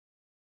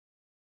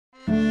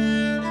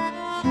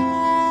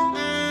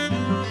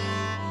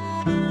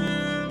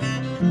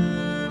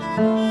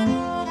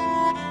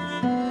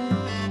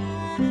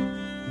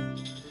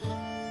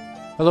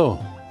Hello,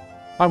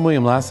 I'm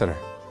William Lasseter,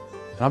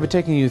 and I'll be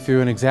taking you through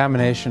an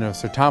examination of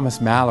Sir Thomas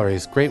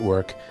Malory's great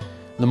work,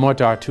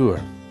 Morte,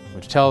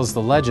 which tells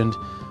the legend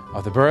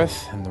of the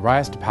birth and the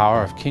rise to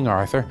power of King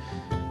Arthur,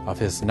 of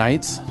his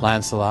knights,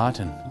 Lancelot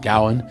and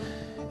Gawain,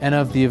 and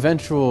of the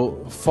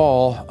eventual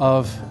fall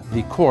of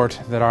the court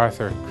that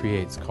Arthur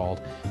creates called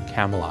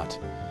Camelot.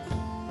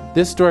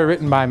 This story,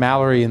 written by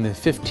Malory in the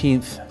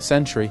 15th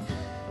century,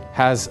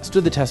 has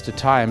stood the test of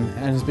time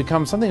and has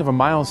become something of a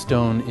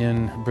milestone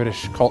in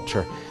British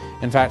culture.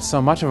 In fact,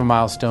 so much of a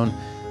milestone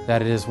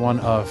that it is one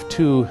of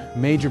two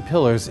major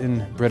pillars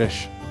in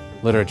British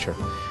literature.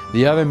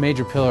 The other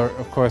major pillar,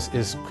 of course,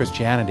 is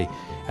Christianity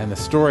and the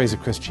stories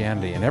of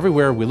Christianity. And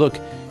everywhere we look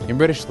in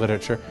British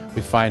literature,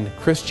 we find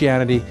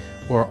Christianity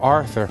or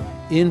Arthur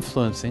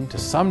influencing, to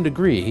some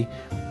degree,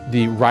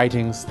 the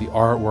writings, the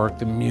artwork,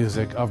 the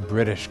music of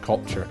British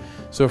culture.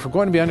 So if we're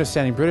going to be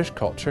understanding British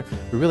culture,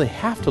 we really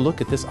have to look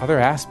at this other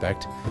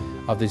aspect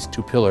of these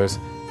two pillars,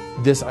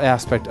 this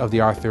aspect of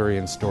the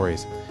Arthurian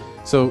stories.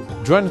 So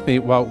join with me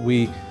while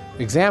we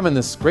examine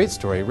this great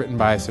story written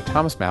by Sir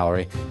Thomas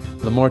Malory,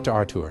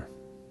 Morte.